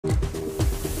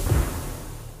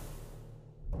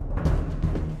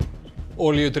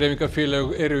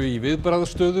Olíudreifingarfélög eru í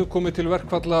viðbragðsstöðu komi til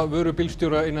verkfalla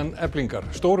vörubílstjóra innan Eflingar.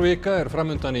 Stór vika er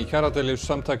framundan í kjaradeilu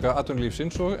Samtaka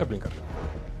atvinnulífsins og Eflingar.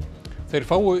 Þeir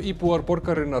fáu íbúar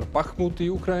borgarinnar Bakhmut í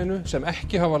Úkraínu sem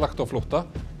ekki hafa lagt á flótta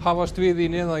hafast við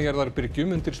í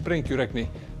neðanjarðarbyrgjum undir sprengjuregni.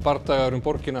 Bardagar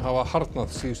borgina hafa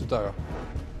harðnað síðustu daga.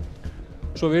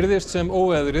 Svo virðist sem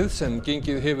óveðrið sem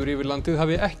gengið hefur yfir landið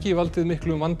hafi ekki valdið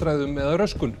miklum vandræðum eða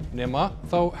röskun, nema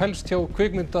þá helst hjá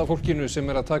kvikmyndafólkinu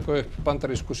sem að taka upp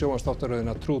bandarísku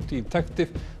sjónvarpsþáttaröðina True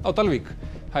Detective á Dalvík.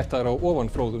 Hætta er á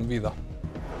ofanflóðum víða.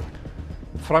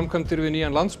 Framkvæmdir við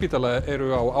nýjan Landspítala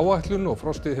eru á áætlun og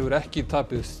frostið hefur ekki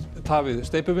tafið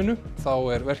steypuvinnu. Þá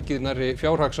er verkið nærri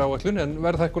fjárhagsáætlun en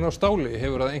verðhækkun á stáli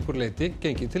hefur að einhver leyti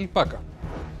gengið til baka.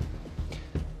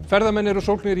 Ferðamenn eru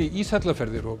sóknir í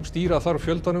íshallaferðir og stýra þarf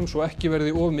fjöldanum svo ekki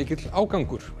verði of mikill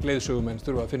ágangur. Leiðsögumenn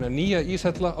þurfa að finna nýja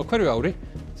íshella á hverju ári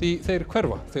því þeir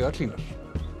hverfa þegar hlýnar.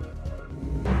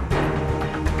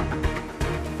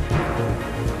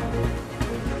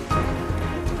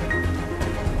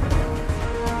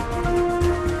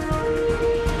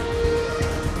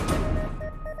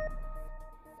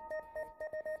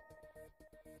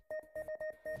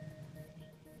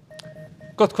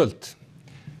 Gott kvöld.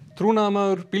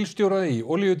 Trúnaðarmaður bílstjóra í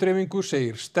olíudreifingu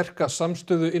segir sterka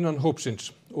samstöðu innan hópsins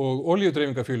og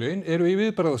olíudreifingarfélögin eru í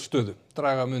viðbragðsstöðu.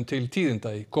 Draga mun til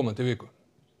tíðinda í komandi viku.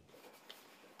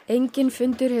 Enginn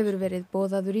fundur hefur verið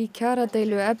boðaður í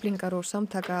kjaradeilu Eflingar og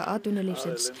Samtaka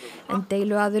atvinnulífsins, en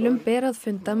deiluaðilum ber að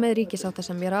funda með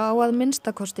ríkissáttasemjara á að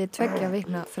minnstakosti 2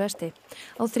 vikna fresti.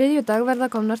 Á þriðjudag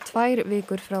verða komnar 2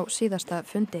 vikur frá síðasta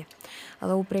fundi.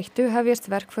 Að óbreyttu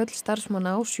hefjast verkföll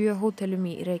starfsmanna á 7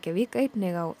 hótelum í Reykjavík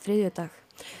einnig á þriðjudag.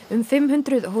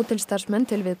 500 hótelstarfsmenn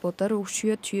til viðbótar og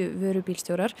 70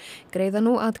 vörubílstjórar greiða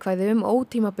nú atkvæði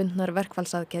ótímabundnar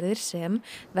verkfallsaðgerðir sem,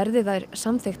 verði þær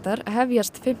samþykktar,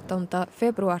 hefjast 15.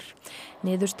 febrúar.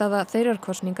 Niðurstaða þeirrar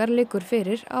kosningar liggur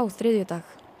fyrir á þriðjudag.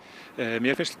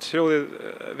 Mér finnst hljóðið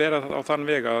vera á þann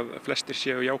veg að flestir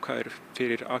séu jákvæðir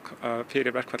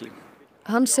fyrir verkfalli.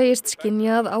 Hann segist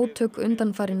skynja að átök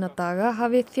undanfarinna daga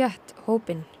hafi þétt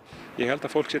hópinn. Ég held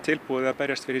að fólk sé tilbúið að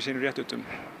berjast fyrir sínum réttindum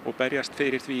og berjast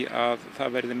fyrir því að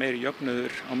það verði meiri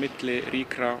jöfnuður á milli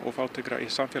ríkra og fátækra í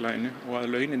samfélaginu og að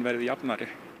launin verði jafnari.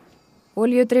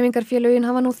 Olíudreifingarfélögin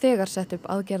hafa nú þegar sett upp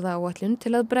aðgerðaáætlun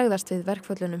til að bregðast við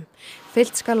verkföllunum.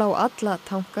 Fyllt skal á alla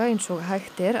tanka eins og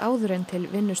hægt er áður en til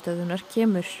vinnustöðunar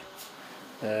kemur.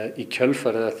 Í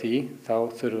kjölfarið af því þá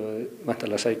þurfum við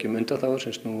væntanlega að sækja undanþágur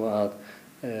sem snúa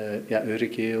að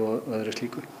öryggi og öðru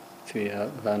slíku. Því að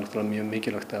það er náttúrulega mjög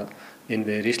mikilvægt að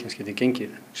innviðir Íslands geti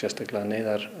gengið, sérstaklega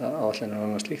neyðaráætlanir og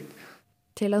annað slíkt.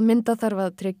 Til að mynda þarf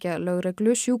að tryggja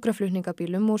lögreglu,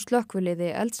 sjúkraflutningabílum og slökkviliði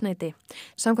eldsneyti.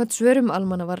 Samkvæmt svörum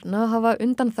almannavarna hafa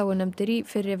undanþágunefndir í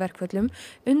fyrri verkföllum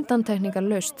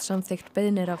undantekningarlaust samþykkt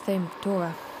beiðnir af þeim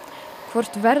toga.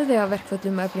 Hvort verði af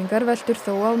verkföllum Eflingar veltur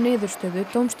þó á niðurstöðu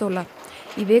dómstóla.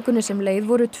 Í vikunni sem leið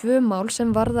voru 2 mál sem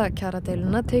varða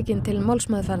kjaradeiluna tekin til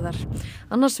málsmeðferðar.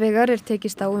 Annars vegar er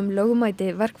tekist á lögmæti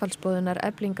verkfallsboðunar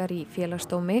Eflingar í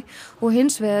félagsdómi og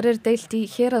hins vegar er deilt í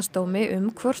héraðsdómi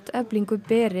hvort Eflingu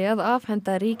beri að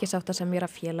afhenda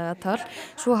ríkissáttasemjara félagatal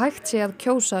svo hægt sé að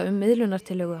kjósa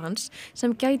miðlunartillögu hans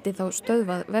sem gæti þá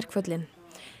stöðvað verkföllin.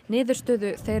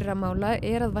 Niðurstöðu þeirra mála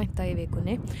er að vænta í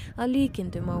vikunni að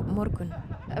líkindum á morgun.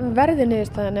 Verði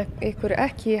niðurstaðan ykkur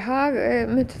ekki í hag,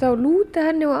 myndi þá lúta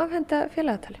henni og afhenda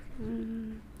félagatali?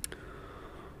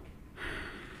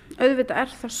 Auðvitað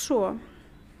er það svo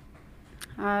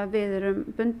að við erum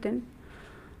bundin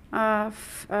af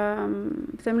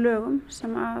þeim lögum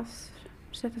sem að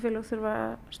stéttarfélög þurfa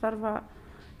að starfa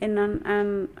innan,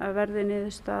 en að verði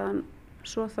niðurstaðan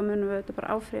svo þá munum við auðvitað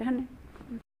bara áfrýja henni.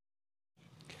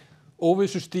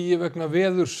 Óvissustigi vegna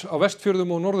veðurs á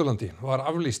Vestfjörðum og Norðurlandi var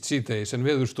aflýst síðdegis en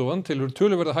Veðurstofan telur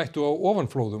töluverða hættu á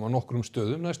ofanflóðum á nokkrum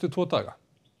stöðum næstu 2 daga.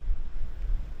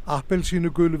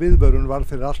 Appelsínugul viðvörun var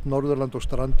fyrir allt Norðurland og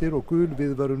strandir og gul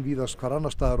viðvörun víðast hvar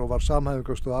annars staðar og var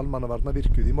samhæfingarstöð almannavarna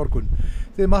virkjuð í morgun.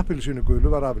 Þeim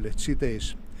appelsínugulu var aflýst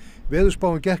síðdegis.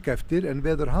 Veðurspáin gekk eftir en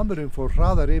veðurhamurinn fór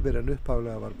hraðar yfir en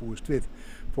upphaflega var búist við.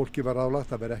 Fólki var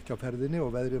álagt að vera ekki á ferðinni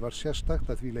og veðrið var sérstakt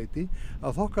að því leyti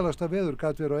að þokkalasta veður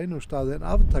gat verið á einum stað en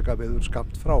aftakaveður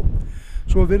skammt frá.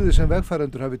 Svo virðist sem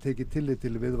vegfarendur hafi tekið tillit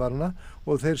til viðvarana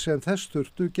og þeir sem þess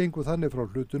þurftu gengu þannig frá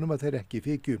hlutunum að þeir ekki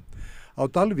fikju. Á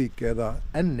Dalvík eða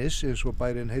Ennis, eins og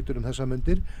bærinn heitur þessa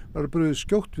mundir, var brugðið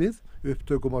skjótt við,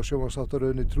 upptökum á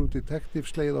sjónvarpsþáttaröðinni True Detective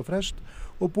slegið á frest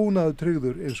og búnaður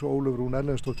tryggður eins og Ólöf Rún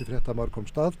Erlendsdóttir fréttamaður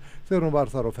komst að þegar hún var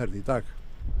þar á ferð í dag.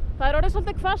 Það orðið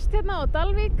svolítið hvasst hérna á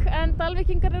Dalvík en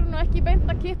Dalvíkingar eru nú ekki beint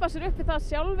að kippa sér upp í það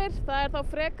sjálfir. Það þá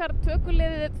frekar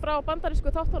tökuliðið frá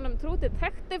bandarísku þáttunum True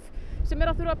Detective sem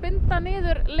að þurfa að binda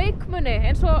niður leikmuni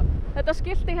eins og þetta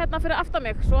skilti hérna fyrir aftan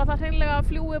mig svo að það hreinlega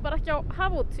fljúi bara ekki á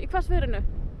hafút í hvassviðrinu.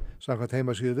 Samkvæmt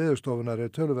heimasíðu Veðurstofunnar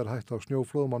töluverð hætta á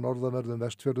snjóflóðum á norðanverðum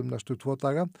Vestfjörðum næstu 2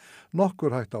 daga,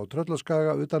 nokkur hætta á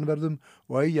Tröllaskaga utanverðum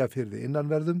og Eyjafirði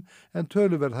innanverðum en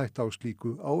töluverð hætta á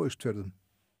slíku á Austfjörðum.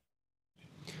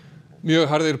 Mjög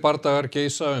harðir bardagar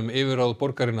geisa yfirráð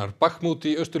borgarinnar Bakhmut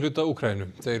í austurhluta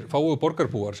Úkraínu. Þeir fáu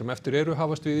borgarbúar sem eftir eru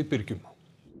hafast við í byrgjum.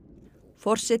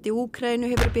 Forseti Úkraínu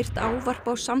hefur birt ávarp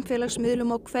á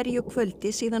samfélagsmiðlum á hverju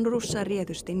kvöldi síðan Rússar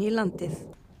réðust inn í landið.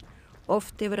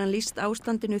 Oft hefur hann lýst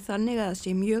ástandinu þannig að það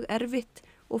sé mjög erfitt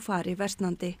og fari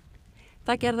versnandi.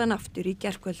 Það gerði hann aftur í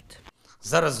gærkvöld.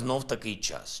 Зараз знов такий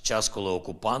час, коли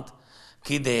окупант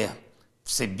кидає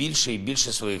все більше і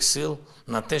більше своїх сил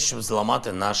на те, щоб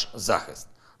зламати наш захист.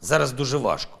 Зараз дуже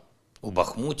важко у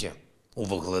Бахмуті, у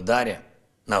Вугледарі,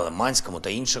 на Лиманському та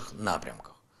інших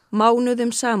напрямках.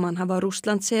 Mánuðum saman hafa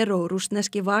Rússlandsher og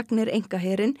rússneski Wagner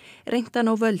einkaherinn reynt hann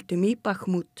á völdum í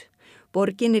Bakhmut.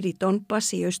 Borgin í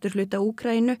Donbass í austurhluta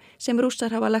Úkraínu sem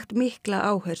Rússar hafa lagt mikla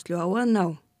áherslu á að ná.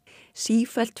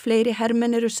 Sífellt fleiri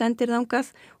hermenn eru sendir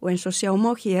þangað og eins og sjá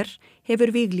má hér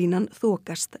hefur víglínan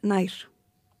þokast nær.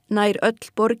 Nær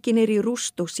öll borgin í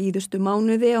rúst og síðustu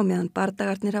mánuði á meðan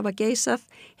bardagarnir hafa geisað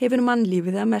hefur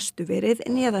mannlífið að mestu verið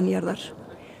neðanjarðar.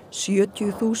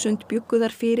 70.000 bjuggu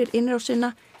þar fyrir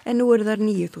innrásina en nú eru þar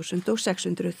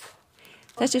 9.600.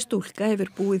 Þessi stúlka hefur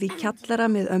búið í kjallara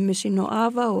með ömmu sín og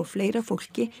afa og fleira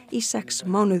fólki í 6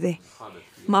 mánuði.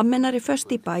 Mamma hennar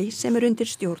föst í bæ sem undir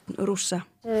stjórn Rússa.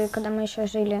 Когда мы еще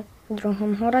жили в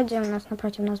другом городе, у нас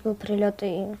напротив нас был прилет,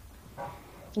 и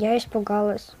я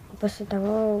испугалась. После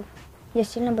того я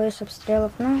сильно боюсь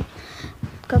обстрелов. Ну,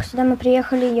 как сюда мы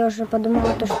приехали, я уже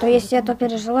подумала, что если я то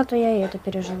пережила, то я и это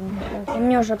переживу. И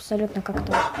мне уже абсолютно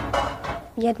как-то...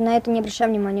 Я на это не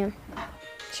обращаю внимания.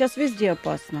 Сейчас везде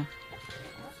опасно.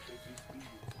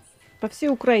 По всей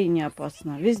Украине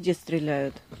опасно. Везде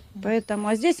стреляют. Поэтому,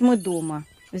 а здесь мы дома.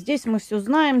 Здесь мы все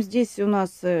знаем, здесь у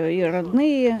нас и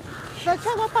родные.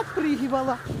 Сначала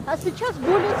подпрыгивала, а сейчас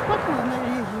более спокойно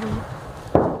реагирую.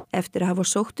 Eftir að hafa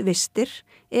sótt vistir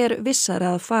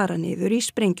vissara að fara niður í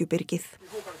sprengjubyrgið.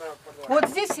 Вот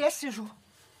здесь я сижу.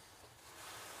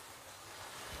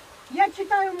 Я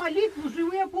читаю молитву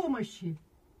живой помощи.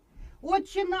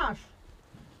 Отче наш.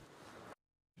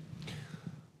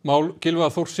 Mál Gylfa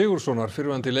Þórs Sigurðssonar,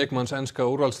 fyrrverandi leikmanns enska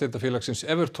úrvalsdeildarfélagsins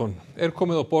Everton,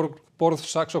 komið á borð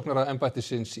saksóknara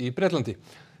embættisins í Bretlandi.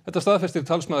 Þetta staðfestir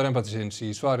talsmaður embættisins í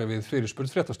svari við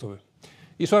fyrirspurn fréttastofu.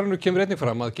 Í svarinu kemur einnig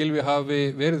fram að Gylfi hafi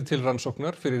verið til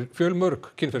rannsóknar fyrir fjölmörg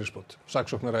kynferðisbrot.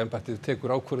 Saksóknara embættið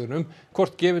tekur ákvörðun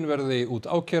hvort gefin verði út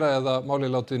ákæra eða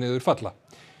málið látið niður falla.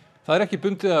 Það ekki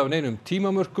bundið af neinum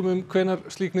tímamörkum hvenær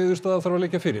slík niðurstaða þarf að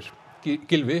liggja fyrir.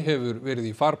 Gylfi hefur verið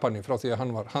í farbanni frá því að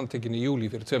hann var handtekinn í júlí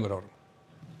fyrir 2 árum.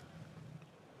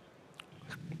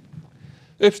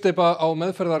 Uppsteypa á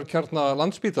meðferðarkjarna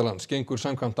Landspítalans gengur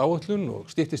samkvæmt áætlun og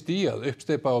styttist í að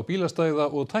uppsteypa á bílastæða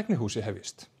og tæknihúsi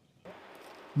hefjist.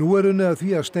 Nú unnið að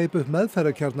því að steypa upp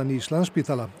meðferðarkjarnan í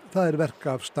Landspítala. Það verk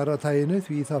af stærra taginu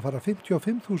því það fara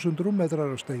 55.000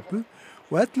 rúmmetrar af steypu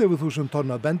og 11.000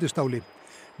 tonn af bendistáli.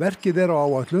 Verkið á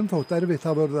áætlun þótt erfitt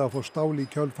að verða að fá stál í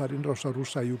kjölfar innrásar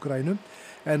Rússa í Úkraínu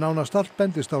en nánast allt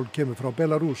bendistál kemur frá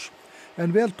Belarús.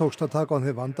 En vel tókst að taka á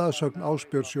þeim vanda að sögn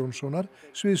Ásbjörns Jónssonar,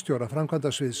 sviðsstjóra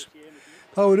framkvæmdasviðs.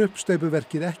 Þá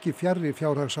uppsteypuverkið ekki fjarri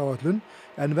fjárhagsáætlun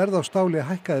en verð á stáli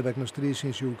hækkaði vegna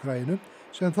stríðsins í Úkraínu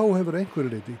sem þó hefur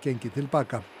einhverju leyti gengið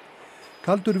tilbaka.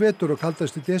 Kaldur vetur og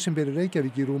kaldasti desember í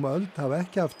Reykjavík í rúma öld hafa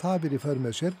ekki haft tafir í för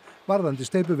með sér varðandi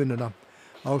steypuvinnuna.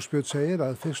 Ásbjörn segir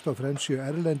að fyrst og fremst séu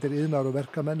erlendir iðnar og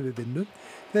verkamenn við vinnu.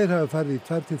 Þeir hafa farið í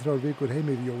 2-3 vikur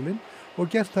heim yfir jólin og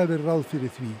gert hafi verið ráð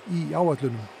fyrir því í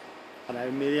áætlunum. Þannig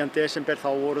að miðjan desember þá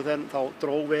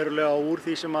dró verulega úr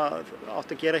því sem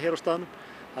átti að gera hér á staðnum.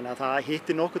 Þannig að það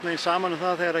hitti nokkurn veginn saman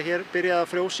það þegar hér byrjaði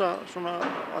að frjósa svona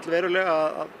allverulega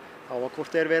að þá var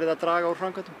hvort verið að draga úr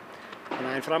framkvæmdum. Þannig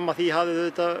að fram að því hafði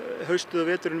þetta haustuð og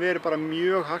veturinn verið bara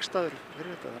mjög hagstæður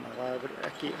fyrir þetta. Þannig að það hefur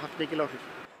ekki haft mikil áhrif.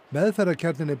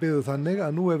 Meðferðarkjarnin byggður þannig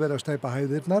að nú verið að steypa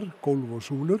hæðirnar, gólf og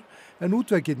súlur, en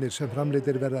útveggirnir sem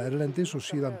framleiddir verða erlendis og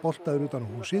síðan boltaður utan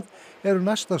húsið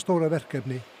næsta stóra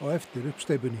verkefni á eftir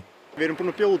uppsteypunni. Við erum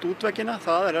búin að bjóða út útveggina,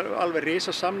 það alveg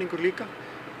risa samningur líka.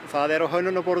 Það á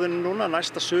hönnunarborðinu núna,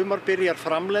 næsta sumar byrjar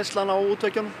framleiðslan á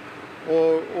útveggjónum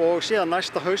og síðan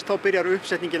næsta haust þá byrjar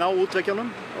uppsetningin á útveggjónum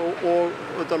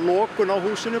og lokun á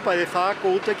húsinu, bæði þak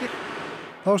og útveggir.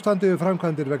 Þá standi yfir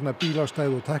framkvæmdir vegna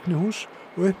bílastæð og tæknihús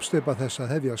og uppsteypa þess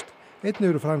að hefjast. Einnig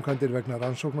eru framkvæmdir vegna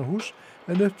rannsóknarhús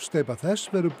en uppsteypa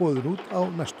þess verður boðin út á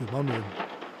næstu mánuðum.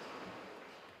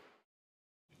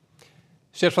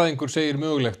 Sérfræðingur segir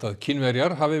mögulegt að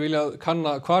Kínverjar hafi viljað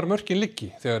kanna hvar mörkin liggi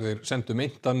þegar þeir sendu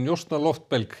meintan njósna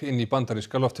loftbelg inn í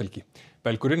bandaríska lofthelgi.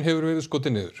 Belgurinn hefur verið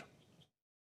skotið niður.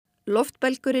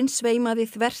 Loftbelgurinn sveimaði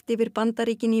þvert yfir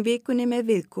Bandaríkin í vikunni með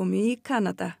viðkomu í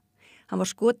Kanada. Hann var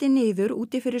skotið niður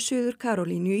úti fyrir Suður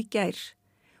Karólínu í gær.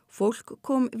 Fólk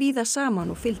kom víða saman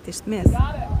og fylgdist með.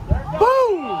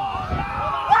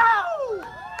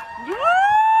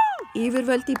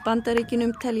 Yfirvöld í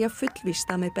Bandaríkinum telja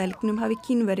fullvíst að með belgnum hafi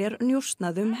Kínverjar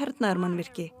njósnað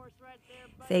hernaðarmannvirki.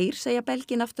 Þeir segja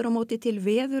belgin aftur á móti til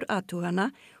veður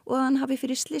athugana og að hann hafi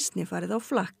fyrir slysni farið á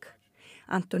flakk.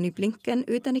 Antony Blinken,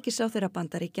 utanríkisráðherra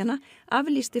Bandaríkjanna,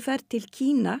 aflýsti ferð til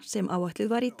Kína sem áætluð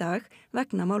var í dag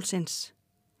vegna málsins.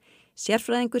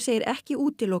 Sérfræðingur segir ekki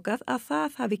útilokað að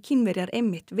það hafi Kínverjar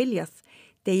einmitt viljað.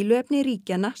 Deiluefni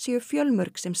ríkjanna séu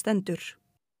fjölmörg sem stendur.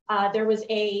 There was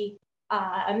a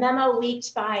memo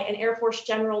leaked by an Air Force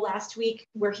general last week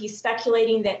where he's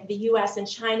speculating that the US and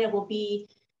China will be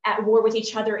at war with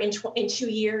each other in 2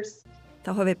 years.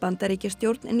 Þá hafi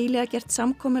Bandaríkjastjórn nýlega gert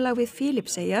samkomulag við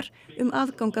Filippseyjar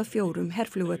aðgang að 4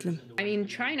 herflugvöllum. I mean,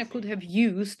 China could have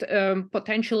used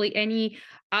potentially any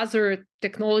other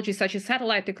technology, such as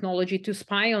satellite technology, to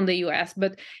spy on the US,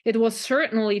 but it was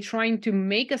certainly trying to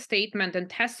make a statement and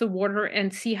test the water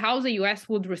and see how the US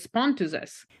would respond to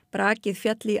this. Brakið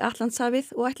féll í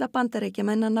Atlantshafið og ætla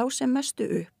Bandaríkjamenn að ná sem mestu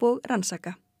upp og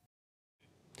rannsaka.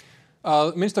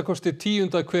 Að minnstakosti 10.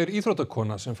 hver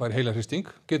íþróttakona sem fær heilahristing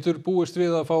getur búist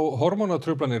við að fá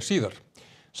hormónatruflanir síðar.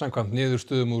 Samkvæmt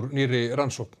niðurstöðum úr nýrri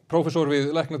rannsókn. Prófessor við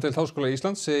læknadeild Háskóla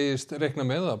Íslands segist reikna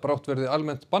með að brátt verði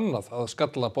almennt bannað að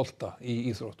skalla bolta í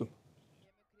íþróttum.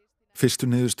 Fyrstu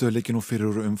niðurstöðu liggja nú fyrir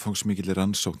úr umfangsmikilli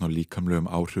rannsókn á líkamlegum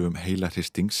áhrifum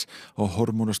heilahristings og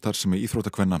hormónastarfsemi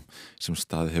íþróttakvenna sem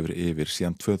staðið hefur yfir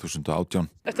síðan 2018.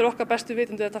 Eftir okkar bestu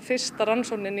vitund þetta fyrsta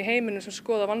rannsóknin í heiminum sem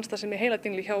skoða vannstarfsemi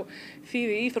heiladingli hjá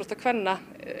þýði íþróttakvenna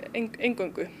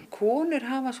eingöngu. Konur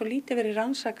hafa svo lítið verið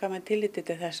rannsakað með tilliti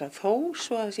til þessa þó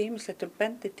svo að þessi ýmislegt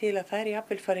bendi til að þær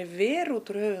jafnvel fari verr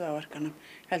út úr höfuðáverkanum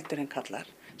heldur en kallar.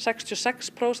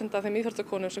 66% af þeim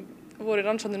íþróttakonum sem voru í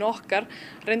rannsókninu okkar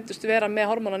reyndust vera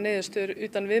með hormónaniðurstöður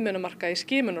utan viðmiðunarmarka í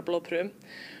skimunarblóðprufum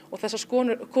og þessar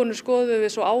konur skoðuðu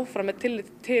við svo áfram með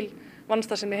tillit til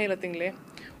vannstarfsemi heiladingli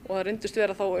og það reyndust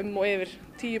vera þá og yfir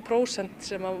 10%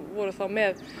 sem voru þá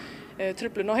með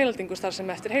truflun á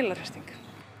heiladingulstarfsemi eftir heilarhristing.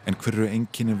 En hver eru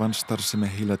einkenni vannstarfsemi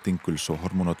heiladinguls og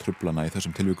hormónatruflana í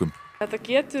þessum tilvikum? Þetta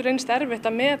getur reynst erfitt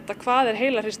að meta hvað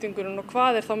heilarhristingurinn og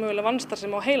hvað þá mögulega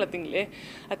vannstarfsemi á heiladingli.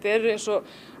 Þetta eru eins og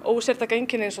ósértæk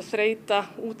einkenni eins og þreyta,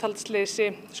 úthaldsleysi,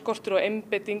 skortur og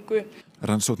einbeitingu.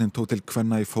 Rannsóknin tók til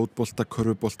kvenna í fótbolta,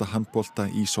 körfubolta, handbolta,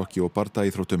 ísokki og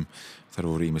bardaíþróttum. Þær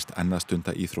voru ýmist enn að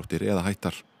stunda íþróttir eða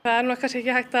hættar. Það er nú kannski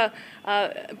ekki hægt að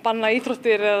banna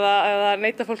íþróttir eða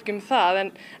neita fólki það,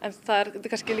 en það er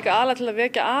kannski líka aðalega til að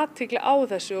vekja athygli á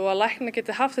þessu og að læknar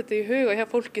geti haft þetta í huga hjá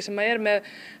fólki sem er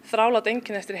með þrálát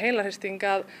einkenni eftir heilarhristing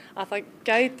að það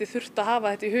gæti þurft að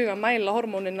hafa þetta í huga, mæla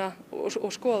hormónina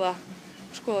og skoða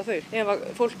þau. Ef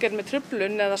fólk er með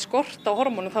truflun eða skort á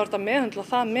hormónum þá er þetta meðhöndla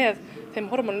það með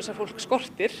þeim hormónum sem fólk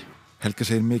skortir. Helga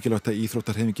segir mikilvægt að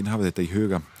íþróttahreyfingin hafi þetta í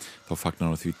huga. Þá fagnar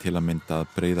hann því til að mynda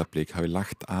að Breiðablik hafi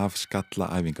lagt af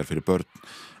skallaæfingar fyrir börn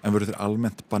en verður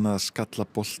almennt bannað að skalla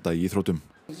bolta í íþróttum.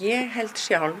 Ég held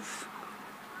sjálf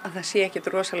að það sé ekkert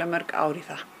rosalega mörg ár í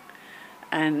það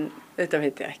en þetta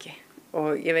veit ég ekki og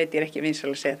ég veit ég er ekki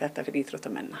vinsæl að segja þetta fyrir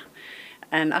íþróttamenna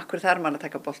en akkur þarf maður að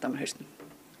taka bolta með hausnum.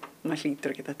 Maður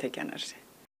hlýtur ekki að tekja hann að sig.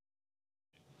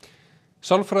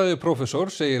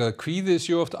 Sálfræðiprófessor segir að kvíði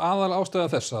séu oft aðal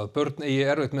ástæða þess að börn eigi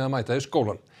erfitt með að mæta í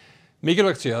skólann.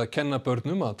 Mikilvægt sé að kenna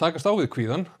börnum að takast á við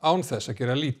kvíðan án þess að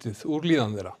gera lítið úr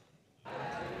líðan þeirra.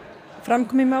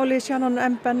 Framkom í máli Shannon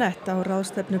M. Bennett á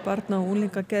ráðstefnu barna- og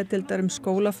unglingageðdeildar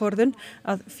skólaforðun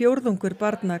að 4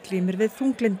 barna glímir við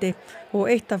þunglindi og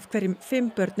 1 af hverjum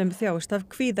 5 börnum þjáist af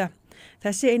kvíða.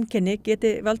 Þessi einkenni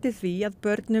geti valdið því að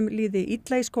börnum líði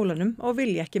illa í skólanum og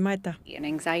vilja ekki mæta.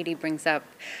 Anxiety brings up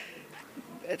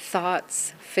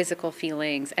thoughts, physical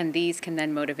feelings, and these can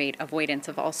then motivate avoidance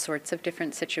of all sorts of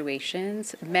different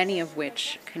situations, many of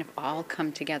which kind of all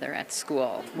come together at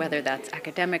school, whether that's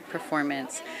academic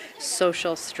performance,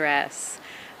 social stress,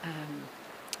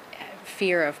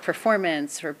 fear of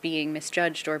performance or being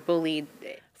misjudged or bullied.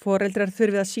 Foreldrar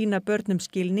þurfi að sýna börnum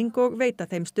skilning og veita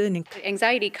þeim stuðning.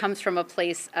 Anxiety comes from a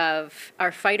place of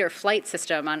our fight or flight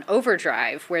system on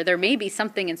overdrive, where there may be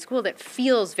something in school that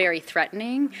feels very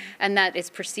threatening and that is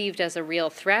perceived as a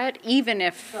real threat, even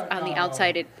if on the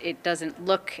outside it doesn't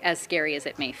look as scary as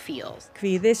it may feel.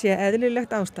 Kvíði sé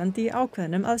eðlilegt ástand í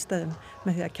ákveðnum aðstæðum.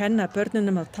 Með því að kenna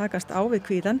börnunum að takast á við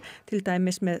kvíðan, til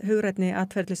dæmis með hugrænni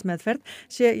atferlismeðferð,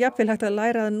 sé jafnvel hægt að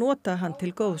læra að nota hann til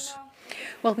góðs.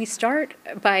 Well, we start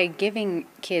by giving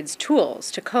kids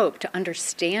tools to cope, to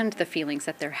understand the feelings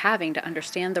that they're having, to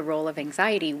understand the role of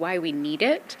anxiety, why we need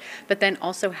it, but then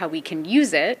also how we can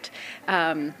use it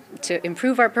to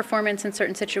improve our performance in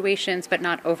certain situations, but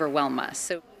not overwhelm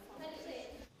us.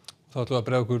 Þá ætlum við að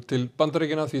bregða okkur til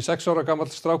Bandaríkjanna því 6 ára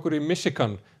gamall strákur í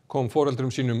Michigan kom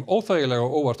foreldrum sínum óþægilega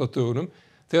óvart á dögunum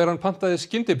þegar hann pantaði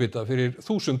skyndibita fyrir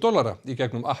 $1.000 í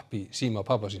gegnum app í síma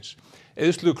pabba síns.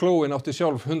 Eyðsluklóin átti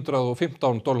sjálf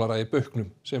 $115 í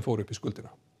bauknum sem fór upp í skuldina.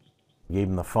 Gave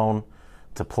him the phone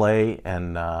to play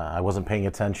and I wasn't paying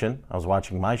attention. I was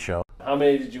watching my show. How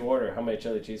many did you order? How many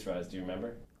chili cheese fries? Do you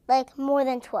remember? Like more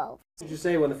than 12. What did you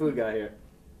say when the food got here?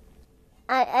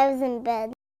 I was in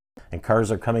bed. And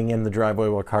cars are coming in the driveway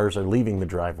while cars are leaving the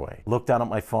driveway. Looked down at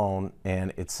my phone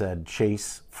and it said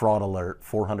Chase fraud alert,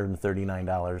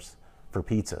 $439 for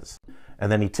pizzas.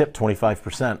 And then he tipped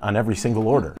 25% on every single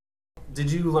order.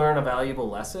 Did you learn a valuable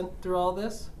lesson through all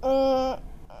this? Only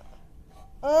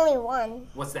one.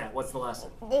 What's that? What's the lesson?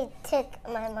 They took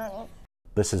my money.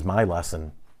 This is my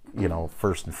lesson, you know,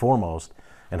 first and foremost,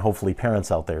 and hopefully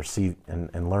parents out there see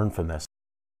and learn from this.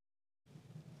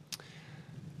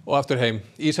 Og aftur heim.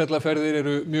 Íshellarferðir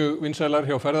eru mjög vinsælar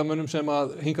hjá ferðamönnum sem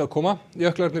að hingað koma.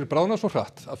 Jöklarnir bráðna svo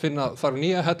hratt að finna þarf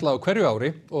nýja hella á hverju ári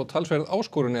og talsverð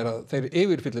áskorun að þeir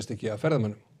yfirfyllist ekki af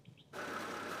ferðamönnum.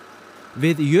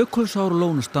 Við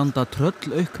Jökulsárlón standa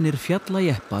tröllauknir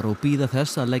fjallajeppar og bíða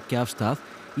þess að leggja af stað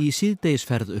í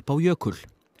síðdegisferð upp á jökul.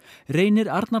 Reynir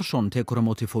Arnarsson tekur á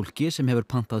móti fólki sem hefur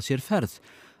pantað sér ferð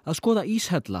að skoða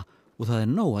íshella og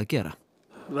það nóg að gera.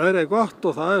 Veðrið gott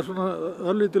og það svona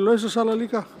örlítið lausasala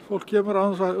líka. Fólk kemur að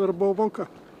hans að vera búið að bóka.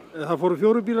 Það fóru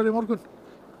 4 bílar í morgun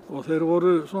og þeir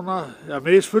voru svona,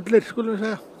 misfullir, skulum við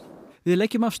segja. Við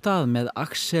leggjum af stað með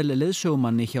Axel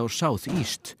leiðsögumanni hjá South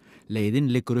East.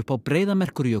 Leiðin liggur upp á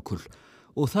Breiðamerkurjökul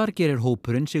og þar gerir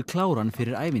hópurinn sig kláran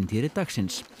fyrir ævintýri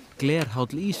dagsins.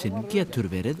 Glerháll ísinn getur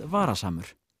verið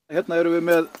varasamur. Hérna erum við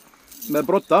með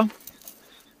brodda.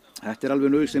 Þetta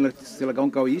alveg nauðsynlegt til að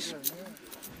ganga á ís.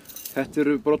 Þetta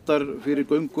eru broddar fyrir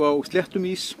göngu á sléttum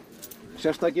ís,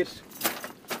 sérstakir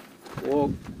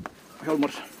og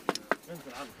hjálmar.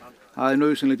 Það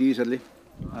nauðsynlegt í íshelli,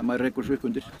 það maður rekur svo upp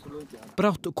undir.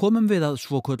 Brátt komum við að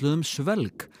svokölluðum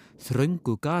svelg,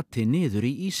 þröngu gati niður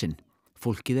í ísinn.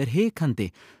 Fólkið hikandi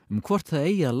hvort það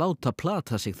eigi að láta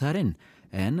plata sig þar inn,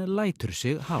 en lætur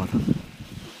sig hafa það.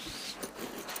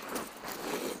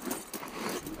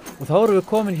 Og þá erum við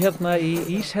komin hérna í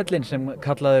íshellin sem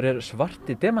kallaður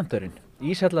svarti demanturinn.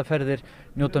 Íshellaferðir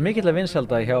njóta mikilla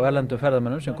vinsælda hjá erlendum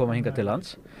ferðamönnum sem koma hingað til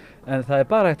lands, en það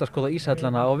bara hægt að skoða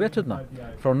íshellana á veturna,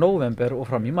 frá nóvember og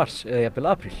fram í mars eða jafnvel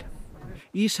apríl.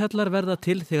 Íshellar verða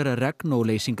til þegar regn og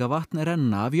leysingavatn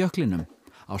renna af jöklinum.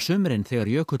 Á sumrin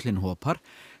þegar jökullinn hopar,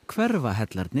 hverfa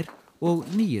hellarnir og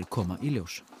nýir koma í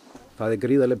ljós. Það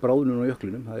gríðarleg bráðnun á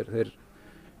jöklinum.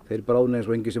 Þeir bráðna eins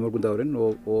og engi sem morgundagurinn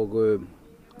og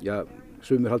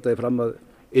sumir halda því fram að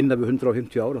innan við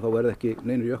 150 ára þá verða ekki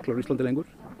neinir jöklar á Íslandi lengur.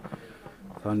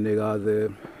 Þannig að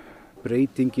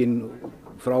breytingin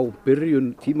frá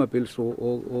byrjun tímabils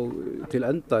og til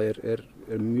enda er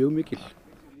mjög mikil.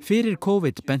 Fyrir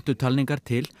COVID bentu talningar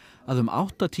til að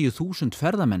 80.000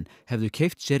 ferðamenn hefðu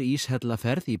keypt sér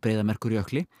íshellaferð í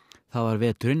Breiðamerkurjökli. Það var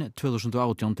veturinn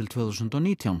 2018 til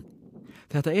 2019.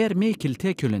 Þetta mikil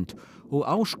tekjulind og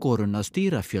áskorun að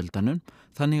stýra fjöldanum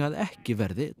þannig að ekki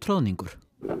verði troðningur.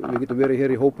 Við getum verið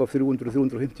hér í hóp af 300,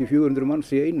 350, 400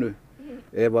 manns í einu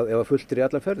ef að fullt í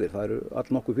allar ferðir. Það eru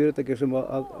allnokkuð fyrirtækir sem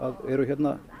eru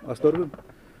hérna að störfum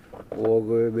og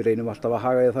við reynum alltaf að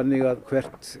haga því þannig að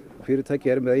hvert fyrirtæki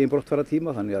með eigin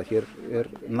brottfarartíma þannig að hér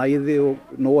næði og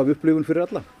nóg af upplifun fyrir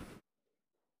alla.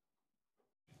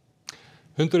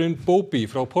 Hundurinn Bóbi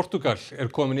frá Portugal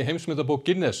kominn í heimsmetabók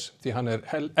Guinness því hann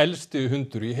elsti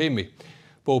hundur í heimi.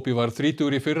 Bóbi var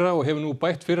 30 í fyrra og hefur nú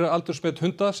bætt fyrra aldursmet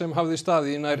hunda sem hafði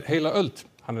staðið í nær heila öld.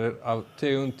 Hann af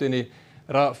tegundinni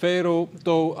Rafeiro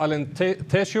do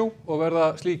Alentejo og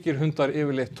verða slíkir hundar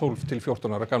yfirleitt 12 til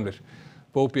 14 ára gamlir.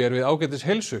 Bóbi við ágætis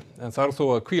heilsu en þarf þó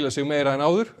að hvíla sig meira en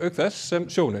áður, auk þess sem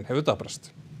sjónin hefur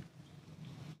daprast.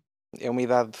 É uma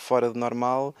idade fora do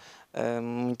normal.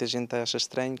 Muita gente acha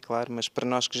estranho, claro, mas para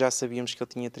nós que já sabíamos que ele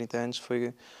tinha 30 anos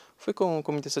Foi com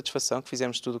muita satisfação que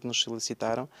fizemos tudo o que nos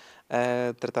solicitaram,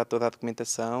 tratar toda a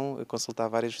documentação, consultar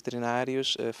vários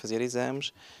veterinários, fazer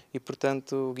exames e,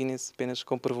 portanto, o Guinness apenas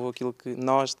comprovou aquilo que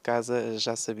nós de casa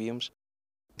já sabíamos.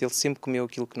 Ele sempre comeu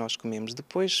aquilo que nós comemos.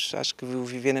 Depois, acho que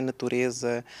viver na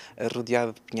natureza,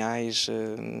 rodeado de pinhais,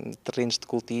 terrenos de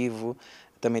cultivo,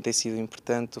 também tem sido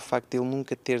importante. O facto de ele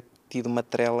nunca ter tido uma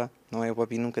trela, não é? O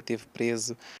Bobby nunca teve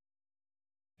preso.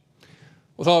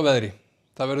 Og þá að veðri.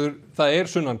 Það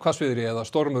sunnan hvassviðri eða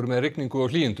stormur með rigningu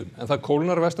og hlýindum, en það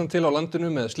kólnar vestan til á landinu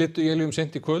með slydduéljum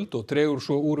seint í kvöld og dregur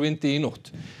svo úr vindi í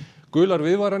nótt. Gular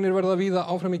viðvaranir verða víða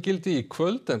áfram í gildi í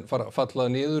kvöld en fara að falla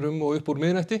niður og upp úr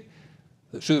miðnætti.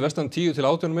 Suðvestan 10 til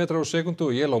 18 metrar á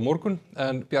sekúndu og él á morgun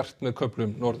en bjart með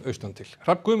köflum norðaustan til.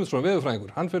 Hrafn Guðmundsson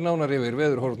veðurfræðingur, hann fer nánar yfir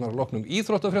veðurhorfurnar að loknum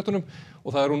íþróttafréttunum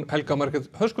og það hún Helga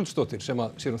Margrét Höskuldsdóttir sem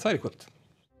að sér þær í kvöld.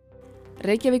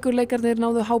 Reykjavíkurleikarnir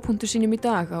náðu hápunktu sínum í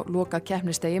dag á loka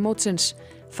keppnisdegi mótsins.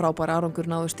 Frábær árangur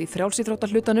náðust í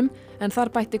frjálsíþróttahlutanum en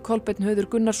þar bætti Kolbeinn Hauður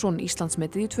Gunnarsson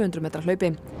Íslandsmetið í 200 metra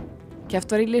hlaupi.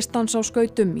 Keppt var í listdans á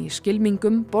skautum, í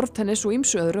skylmingum, borðtennis og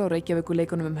ýmsu öðru á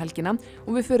Reykjavíkurleikunum helgina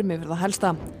og við förum yfir það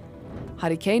helsta.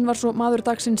 Harry Kane var svo maður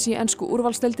dagsins í ensku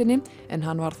úrvalsdeildinni en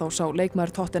hann var þá sá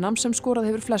leikmaður Tottenham sem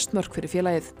skorað hefur flest mörk fyrir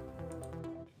félagið.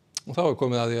 Og þá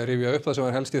komið að því að rifja upp það sem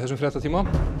var helst í þessum fréttatíma.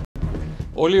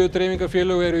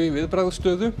 Olíudreifingarfélög eru í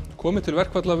viðbragðsstöðu, komið til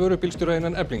verkfalla vörubílstjóra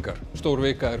innan Eflingar. Stór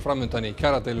vika framundan í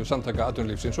kjaradeilu Samtaka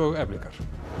atvinnulífsins og Eflingar.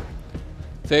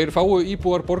 Þeir fáu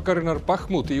íbúar borgarinnar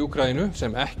Bakhmut í Úkraínu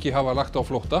sem ekki hafa lagt á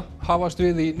flótta hafast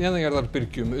við í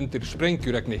neðanjarðarbyrgjum undir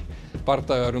sprengjuregni.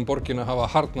 Bardagar borgina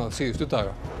hafa harðnað síðustu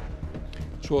daga.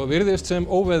 Svo virðist sem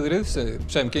óveðrið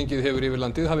sem gengið hefur yfir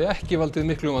landið hafi ekki valdið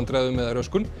miklum vandræðum eða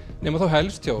röskun, nema þá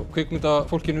helst hjá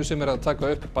kvikmyndafólkinu sem að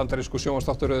taka upp bandarísku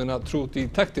sjónvarpsþáttaröðina True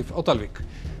Detective á Dalvík.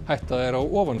 Hætta á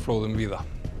ofanflóðum víða.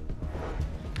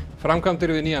 Framkvæmdir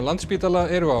við nýjan Landspítala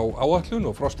eru á áætlun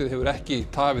og frostið hefur ekki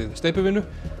tafið steypuvinnu.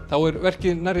 Þá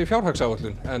verkið nærri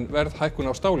fjárhagsáætlun en verðhækkun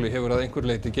á stáli hefur að einhver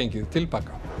leyti gengið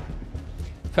tilbaka.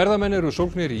 Ferðamenn eru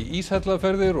sólgnir í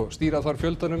íshellaferðir og stýra þar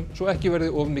fjöldanum svo ekki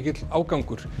verði of mikill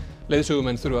ágangur.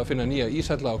 Leiðsögumenn þurfa að finna nýja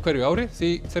íshella á hverju ári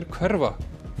því þeir hverfa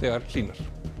þegar hlýnar.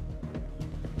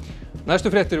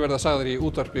 Næstu fréttir verða sagðar í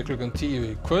útvarpi klukkan 10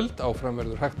 í kvöld. Áfram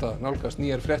verður hægt að nálgast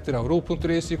nýjar fréttir á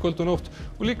ruv.is í kvöld og nótt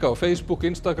og líka á Facebook,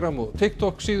 Instagram og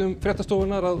TikTok síðum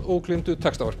fréttastofunnar að ógleymdu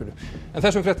textavarpinu. En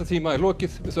þessum fréttatíma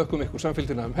lokið. Við þökkum ykkur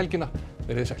samfylgdina helgina.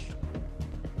 Verið sæl.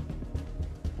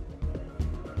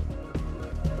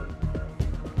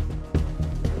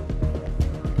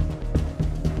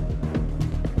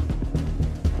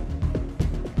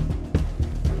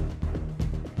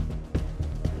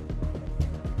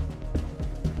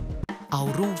 Á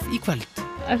RÚV í kvöld.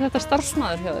 Er þetta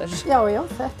starfsmaður hjá þér? Já,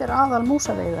 þetta er aðal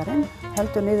músaveiðarinn,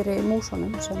 heldur niðri í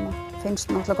músunum sem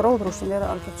finnst náttúrulega gróðurhús sem eru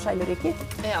alveg sæluríki.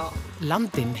 Já.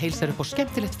 Landinn heilsar upp á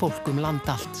skemmtilegt fólk land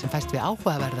allt sem fæst við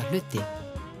áhugaverða hluti.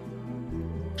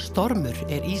 Stormur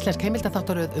er íslensk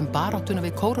heimildaþáttaröð baráttuna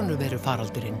við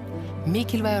kórónuveirufaraldurinn,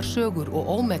 mikilvægar sögur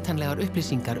og ómetanlegar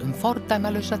upplýsingar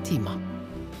fordæmalausa tíma.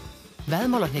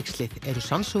 Veðmálahneykslið eru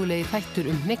sannsögulegi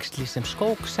þættir hneyksli sem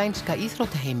skók sænska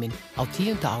íþróttaheiminn á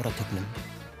 10. áratugnum.